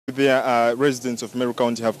Their residents of Meru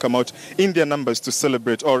County have come out in their numbers to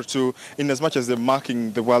celebrate, or to, in as much as they're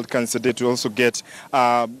marking the World Cancer Day, to also get,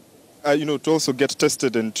 to also get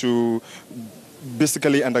tested and to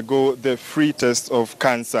basically undergo the free test of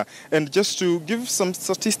cancer. And just to give some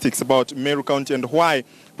statistics about Meru County and why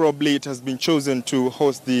probably it has been chosen to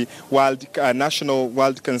host the National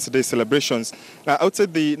World Cancer Day celebrations.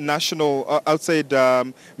 Outside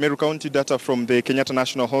Meru County, data from the Kenyatta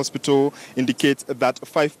National Hospital indicates that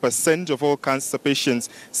 5% of all cancer patients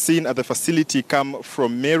seen at the facility come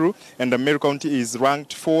from Meru, and Meru County is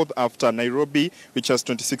ranked 4th after Nairobi, which has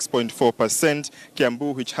 26.4%,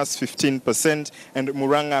 Kiambu, which has 15%, and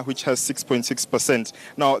Murang'a, which has 6.6%.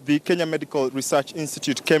 Now, the Kenya Medical Research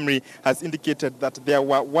Institute, KEMRI, has indicated that there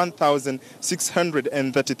were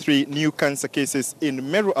 1,633 new cancer cases in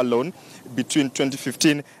Meru alone between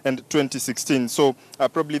 2015 and 2016. So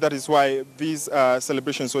probably that is why these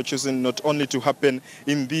celebrations were chosen not only to happen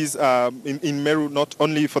in these in Meru, not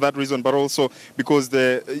only for that reason, but also because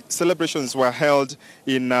the celebrations were held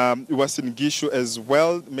in Western Gishu as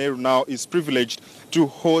well. Meru now is privileged to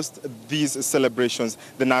host these celebrations,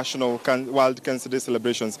 the National World Cancer Day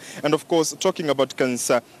celebrations. And of course, talking about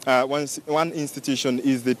cancer, one institution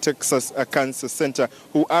is the Texas Cancer Center,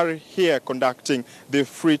 who are here conducting the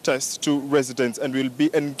free tests to residents, and we'll be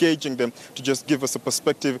engaging them to just give us a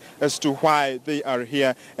perspective as to why they are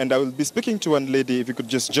here. And I will be speaking to one lady, if you could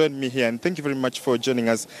just join me here. And thank you very much for joining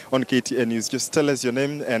us on KTN News. Just tell us your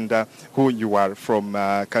name and who you are from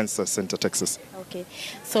Cancer Center, Texas. Okay,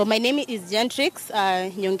 so my name is Gentrix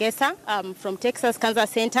Nyongesa. I'm from Texas Cancer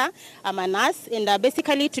Center. I'm a nurse, and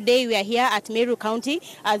basically today we are here at Meru County.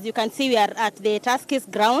 As you can see, we are at the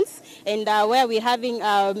Tuskys grounds, and where we're having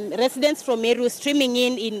residents from Meru streaming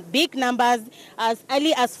in big numbers. As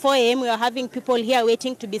early as 4 a.m. we are having people here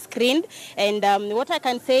waiting to be screened. And what I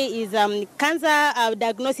can say is cancer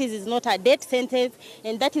diagnosis is not a death sentence,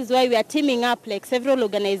 and that is why we are teaming up like several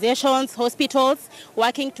organizations, hospitals,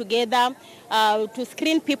 working together to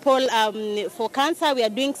screen people for cancer. We are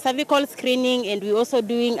doing cervical screening, and we're also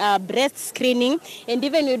doing breast screening, and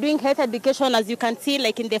even we're doing health education. As you can see,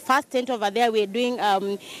 like in the first tent over there, we're doing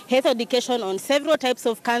health education on several types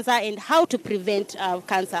of cancer and how to prevent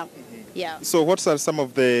cancer. Yeah. So what are some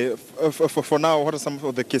of the, for now, what are some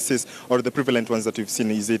of the cases or the prevalent ones that you've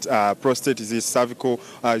seen? Is it prostate, is it cervical,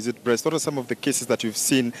 is it breast? What are some of the cases that you've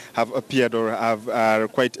seen have appeared or are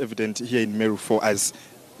quite evident here in Meru for us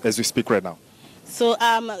as we speak right now? So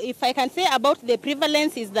if I can say about the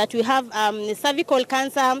prevalence is that we have cervical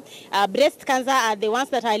cancer, breast cancer are the ones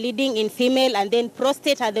that are leading in female, and then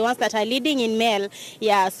prostate are the ones that are leading in male.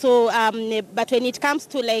 Yeah, so but when it comes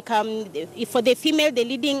to like for the female, the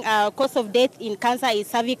leading cause of death in cancer is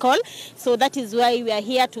cervical. So that is why we are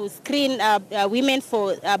here to screen women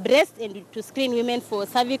for breast and to screen women for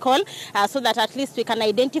cervical, so that at least we can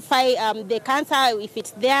identify the cancer. If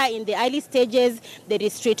it's there in the early stages, there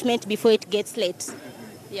is treatment before it gets late.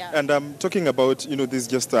 Yeah. And talking about, this is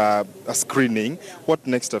just a screening. What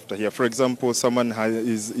next after here? For example, someone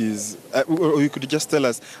or you could just tell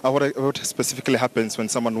us what specifically happens when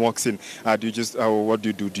someone walks in. Do you just, what do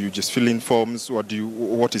you do? Do you just fill in forms?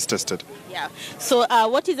 What is tested? Yeah. So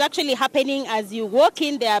what is actually happening as you walk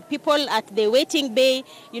in, there are people at the waiting bay.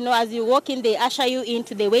 As you walk in, they usher you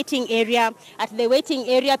into the waiting area. At the waiting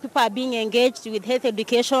area, people are being engaged with health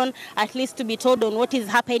education, at least to be told on what is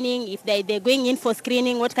happening, if they're going in for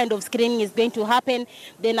screening, what kind of screening is going to happen.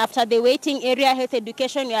 Then after the waiting area, health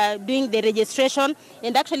education, we are doing the registration,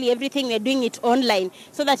 and actually everything we're doing it online,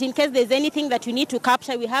 so that in case there's anything that you need to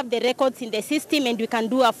capture, we have the records in the system and we can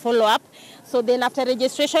do a follow-up. So then after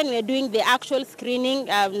registration, we are doing the actual screening.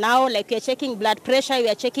 Now, like we are checking blood pressure, we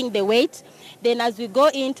are checking the weight. Then as we go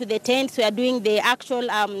into the tents, we are doing the actual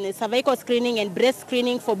cervical screening and breast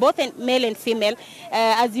screening for both male and female.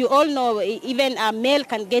 As you all know, even a male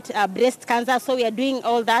can get breast cancer, so we are doing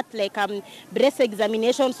all that, like breast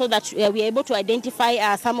examination, so that we are able to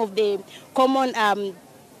identify some of the common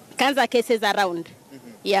cancer cases around.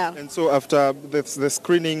 Yeah. And so after the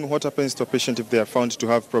screening, what happens to a patient if they are found to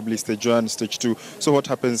have probably stage 1, stage 2? So what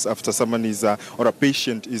happens after someone is, or a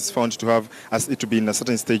patient is found to have, to be in a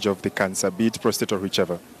certain stage of the cancer, be it prostate or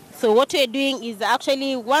whichever? So what we're doing is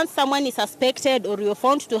actually, once someone is suspected or you're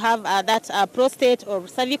found to have that prostate or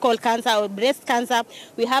cervical cancer or breast cancer,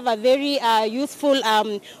 we have a very useful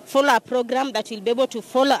follow-up program that will be able to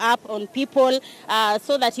follow up on people,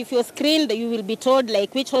 so that if you're screened, you will be told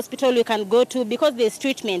like which hospital you can go to, because there's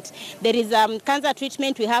treatment. There is cancer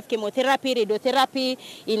treatment. We have chemotherapy, radiotherapy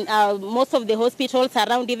in most of the hospitals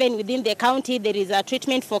around, even within the county, there is a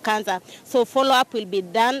treatment for cancer. So follow-up will be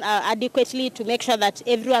done adequately to make sure that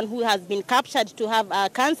everyone who has been captured to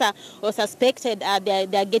have cancer or suspected, they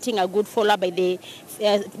are getting a good follow-up by the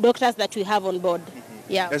doctors that we have on board.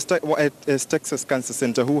 Yeah. As Texas Cancer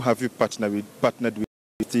Center, who have you partnered with?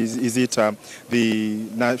 Is it the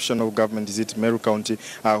national government? Is it Meru County?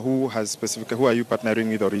 Who are you partnering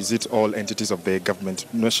with, or is it all entities of the government,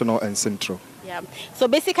 national and central? Yeah. So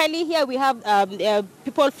basically here we have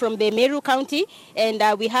people from the Meru County, and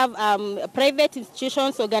we have private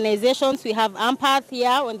institutions, organizations. We have AMPATH here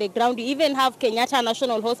on the ground. We even have Kenyatta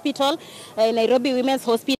National Hospital, Nairobi Women's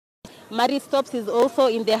Hospital. Marie Stops is also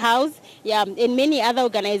in the house, yeah, and many other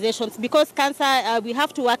organizations. Because cancer, we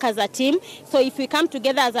have to work as a team. So if we come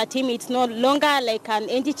together as a team, it's no longer like an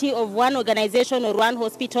entity of one organization or one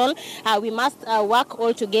hospital. We must work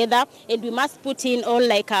all together, and we must put in all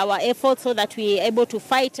like our efforts so that we are able to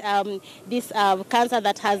fight this cancer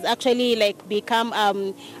that has actually like become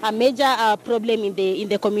a major problem in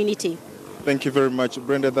the community. Thank you very much,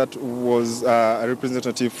 Brenda. That was a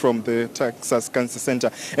representative from the Texas Cancer Center.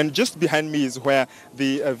 And just behind me is where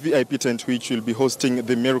the VIP tent, which will be hosting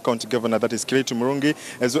the Meru County Governor, that is Kireti Murungi,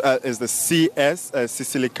 as well as the CS,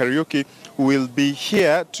 Cecily Kariuki, who will be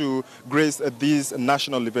here to grace this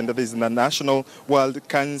national event. That is the National World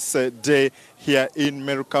Cancer Day here in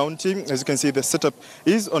Meru County. As you can see, the setup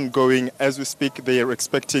is ongoing as we speak. They are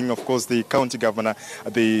expecting, of course, the county governor,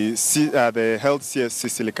 the health CS,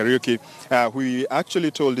 Cecily Kariuki, who we actually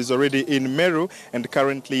told is already in Meru and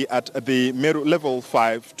currently at the Meru Level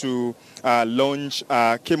 5 to launch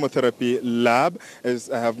a chemotherapy lab.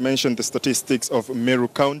 As I have mentioned, the statistics of Meru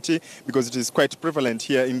County, because it is quite prevalent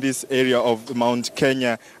here in this area of the Mount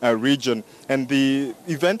Kenya region. And the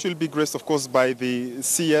event will be graced, of course, by the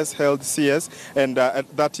CS, Health CS, and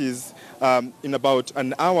that is in about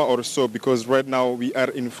an hour or so, because right now we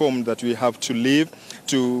are informed that we have to leave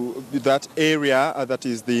to that area, that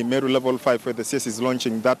is the Meru Level 5, where the CS is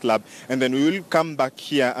launching that lab, and then we will come back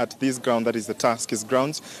here at this ground, that is the Tuskys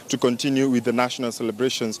grounds, to continue with the national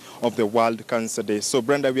celebrations of the World Cancer Day. So,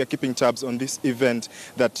 Brenda, we are keeping tabs on this event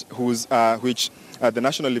the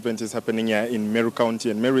national event is happening here in Meru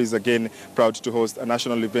County, and Meru is again proud to host a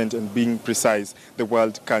national event, and being precise, the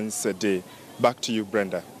World Cancer Day. Back to you,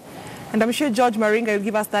 Brenda. And I'm sure George Maringa will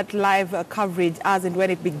give us that live coverage as and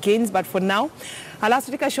when it begins. But for now, I'll ask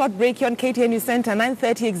to take a short break here on KTN News Center,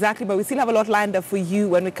 9:30 exactly. But we still have a lot lined up for you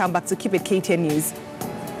when we come back, so keep it KTN News.